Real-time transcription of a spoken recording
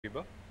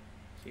Diba?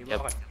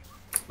 Yep.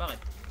 Bakit?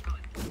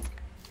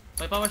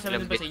 May power 7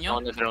 ba sa inyo?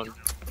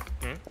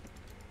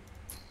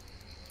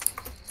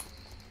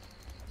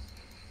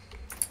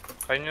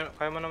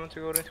 Kaya mo naman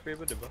siguro yung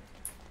squibo, diba?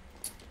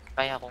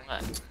 Kaya ko nga.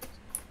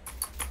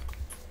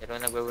 Pero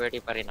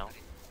nagwe-worry pa rin ako.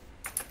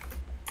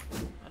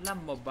 Alam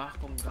mo ba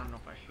kung gaano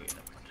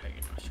kahirap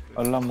patayin ang squibo?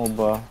 Alam mo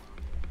ba?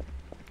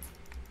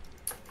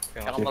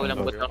 Saka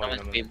maulambot lang naman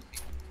squibo.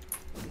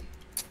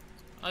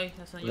 Ay,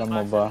 nasan Alam yung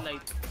mo ba? castle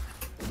light?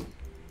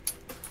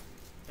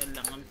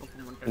 Kailangan ko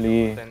pumunta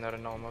Lee, Tayo na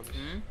rin ako mag...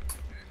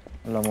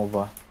 alam mo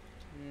ba?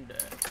 Hindi.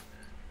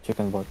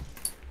 Chicken bot.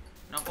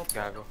 Nako po.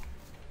 Gago.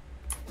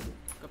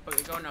 Kapag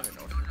ikaw nakita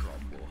ko sa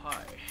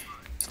buhay,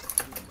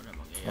 ano mo na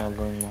mangyayari?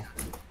 Gagawin mo.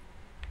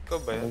 Ikaw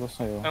ba yun? Ano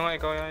sa'yo? Ay nga,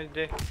 ikaw yan,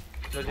 Jay.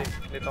 No, Jay.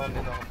 Dito ako.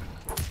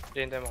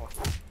 Jay, hintay mo ako.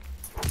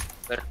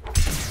 Pero,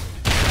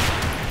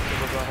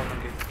 Ibaba ako ng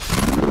gate.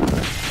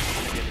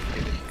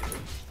 Gilid.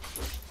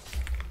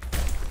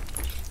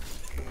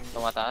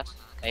 tumataas.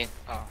 Ayun.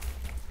 Ah.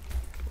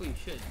 Uy,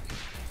 shit.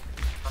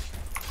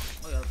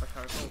 Uy, alpha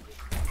shark ko.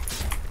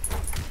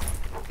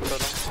 Ito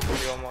lang.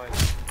 Hindi ako makain.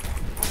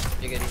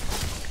 Sige rin.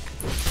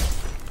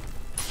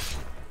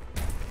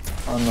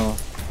 Ano?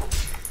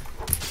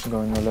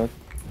 Gawin ulit?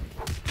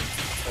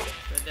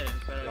 Pwede rin,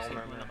 pero Wala save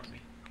akong muna meron. kami.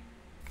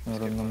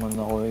 Meron naman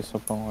ako isa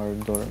pang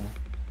ardor.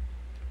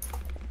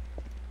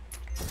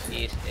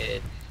 Is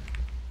it.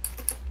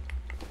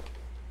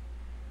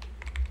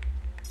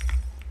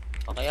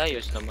 Okay,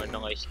 ayos naman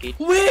ng ice skate.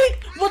 Wait!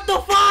 What the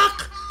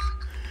fuck?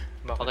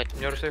 Bakit?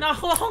 Your save.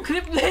 Nakakuha akong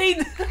Crypt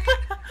blade!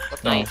 What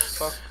the Nice.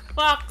 fuck?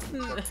 Fuck!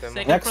 Next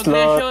Second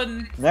progression!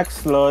 Next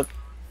slot!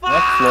 Fuck!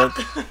 Next slot!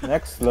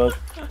 Next slot!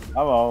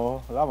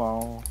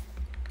 Lamaw!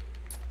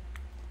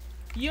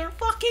 You're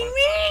fucking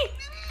me!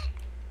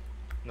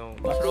 No.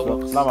 Next slot!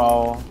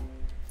 Lamaw!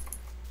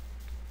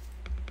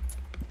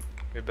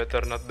 We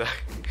better not die.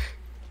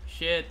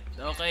 Shit.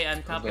 Okay,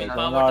 uncap You better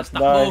willpower, not tas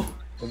takbo. die!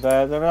 You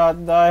better not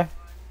die!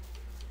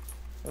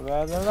 You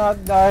better not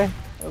die!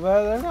 You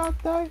better not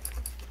die!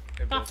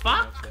 We better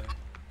fuck? not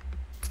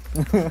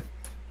die.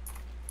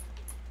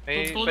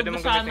 Ay, Tutulog pwede na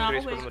mong sana gamitin ako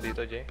graceful eh. mo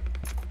dito, Jay.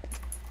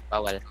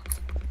 Bawal.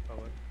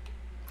 Bawal.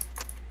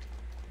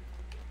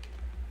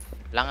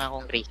 Lang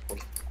akong graceful.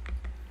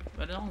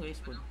 Meron akong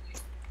graceful.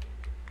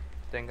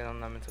 Tayin ka lang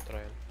namin sa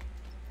trial.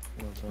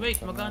 Wait,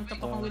 mag-uncap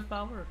akong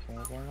willpower.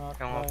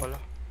 Kaya nga pala.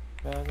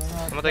 Better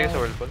not Namatay ka sa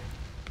die. whirlpool?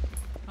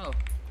 Oh.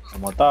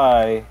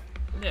 Namatay!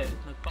 Hindi, Ay,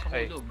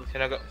 nagpakahulob.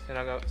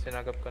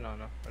 sinagap ka na,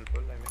 no?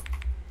 Whirlpool, I mean.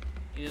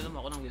 Ininom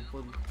ako ng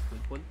willpool.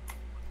 Willpool?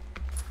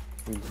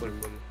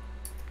 Whirlpool.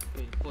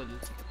 Willpool.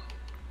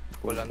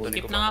 Wala, Anthony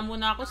Skip ko na nga ba?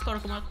 muna ako, store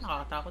ko muna.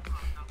 Nakakatakot.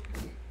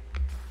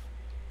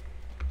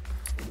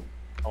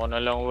 Ako na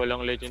lang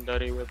walang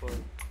legendary weapon.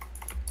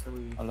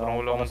 Uy. Alam Parang ko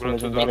wala pa akong sa ground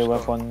to legendary drops,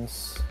 weapons.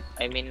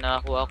 I mean,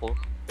 nakakuha ako,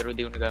 pero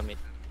di ko nagamit.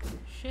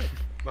 Shit.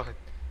 Bakit?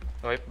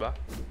 Wipe ba?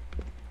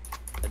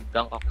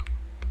 Nag-gank ako.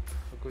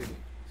 Agoy.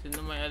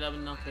 Sino may alam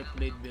ng Crypt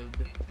blade build?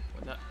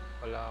 Wala.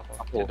 Wala ako.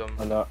 Ako. Si Dom.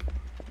 Wala.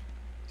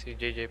 Si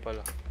JJ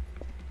pala.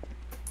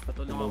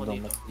 Patulong ako Tulog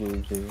dito. mas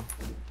JJ.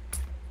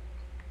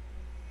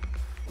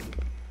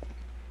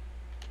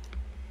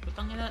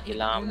 Putang ina,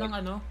 Kailangan mo- unang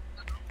ano?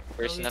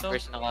 First Tawag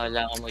ito? na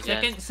kailangan mo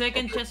dyan.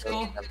 Second chest ko,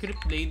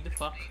 Crypt blade,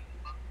 fuck.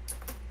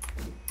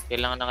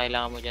 Kailangan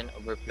mo dyan,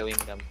 overflowing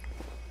dam.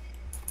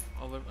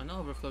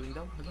 Overflowing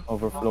daw? Ano?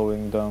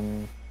 Overflowing dam.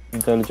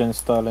 Intelligence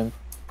talent.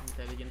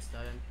 Intelligence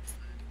talent.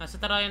 Nasa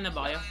tarayan na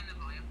ba kayo?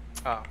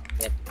 Ah.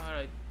 Yep.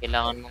 Alright.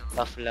 Kailangan mong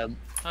tough love.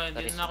 Ah,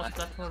 hindi na ako sa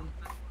platform.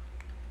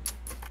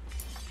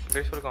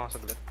 Graceful ka nga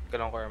saglit.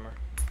 Kailangan ko armor.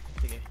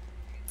 Sige.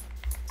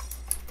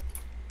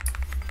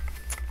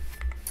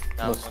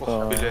 Tapos, Basta,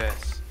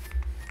 Bilis.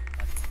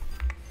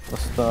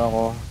 basta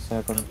ako,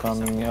 second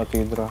coming ni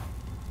Atidra.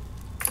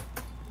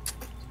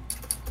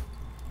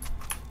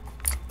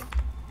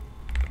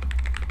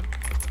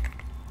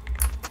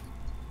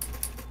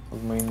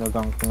 Pag may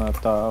nagank na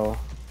tao,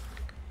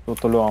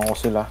 tutulungan ko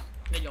sila.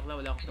 Hindi, joke lang.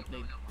 Wala akong Crypt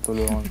blade.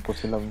 Tulungan ko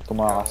sila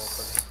tumakas.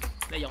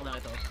 Hindi, joke lang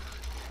ito.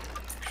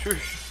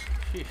 Shush!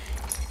 Sheesh.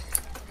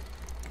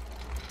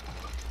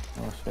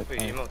 Oh shit. Uy,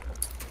 Ay. emote.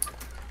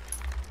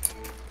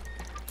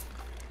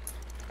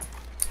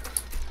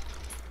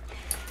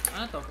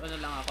 Ano to? Ano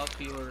lang ako?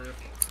 Pure...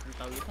 Ano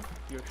tawag ito?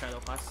 Pure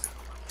shadow cast.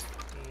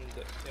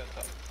 Hindi,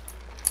 yata.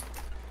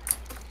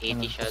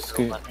 80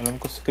 shadow pa. Alam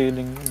ko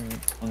scaling yun.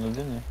 Ano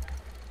din eh.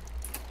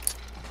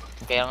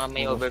 Kaya nga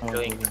may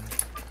overflowing. Overshadowing.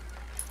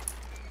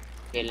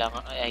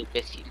 Kailangan, ay,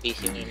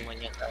 basingin mo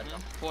niya sa ano.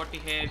 40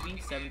 heavy,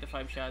 75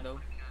 shadow.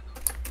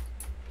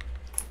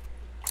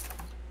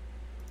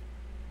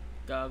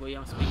 Gago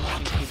yung speed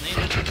na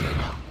yun.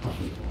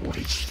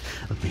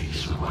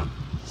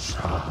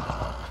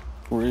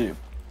 Crypt.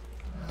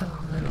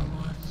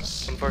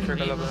 Kung for sure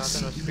kalaban natin,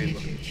 mas squibo.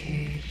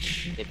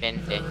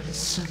 Depende.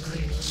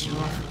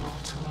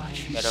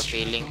 Pero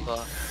feeling ko,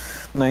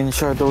 9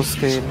 shadow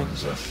scaling.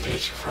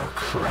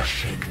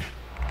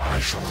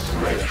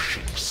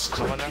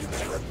 Sama na.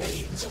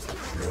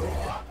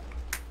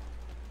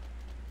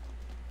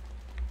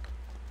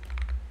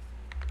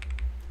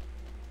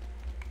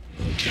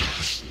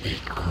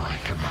 Speak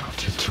like a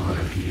mountain to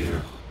her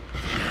ear.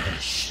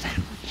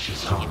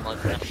 She's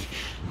already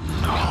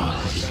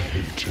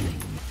nauseating.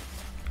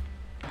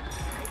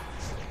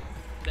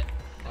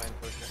 Fine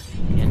for sure.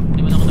 Yan,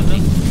 di ba na ako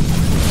nag-like?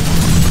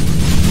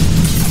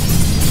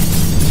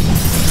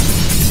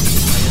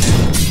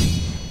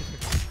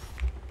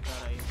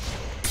 Taray.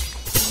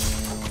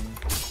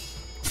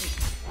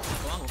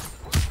 Gawa mo.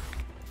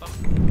 Fuck.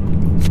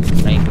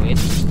 Try ko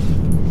it.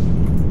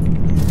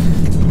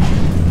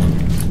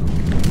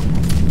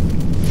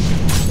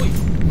 Uy!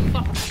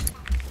 Fuck!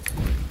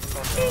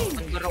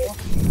 Ang garo ko.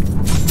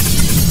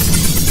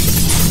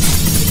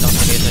 Wait lang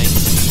sa dito eh.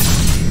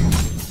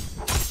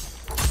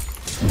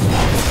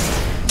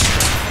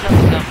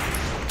 Wait lang.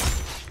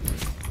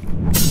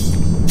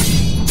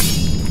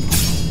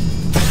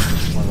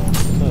 Wala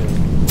ito eh.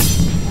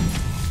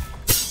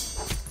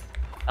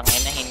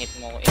 Tangin na hinit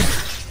mo ko eh.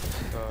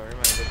 Sorry,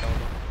 managit ako.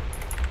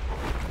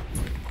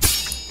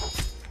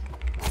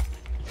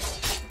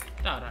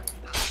 Tara.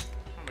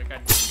 Oh my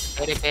god.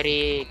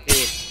 Very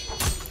clear.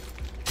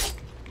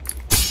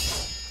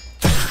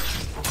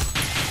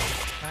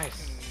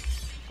 Nice.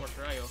 For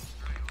try oh.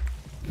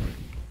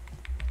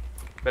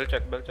 Bell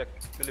check. Bell check.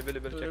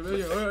 Bell check.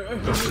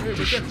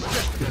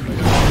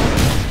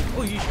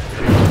 Uy!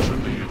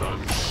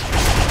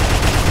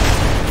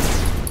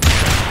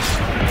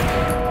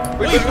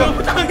 Uy!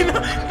 Putangin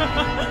na!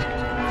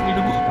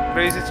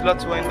 Crazy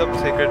slots wind up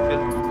sacred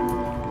field.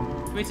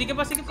 Wait, sige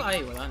pa.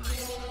 Ay, wala na.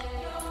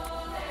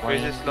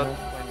 Crazy slot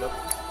wind up.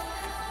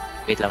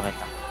 Wait lang.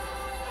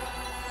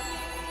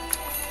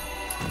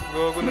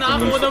 Go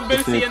na. Nakakuha ng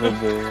bell siya. Secret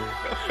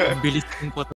eh. Ang bilis ng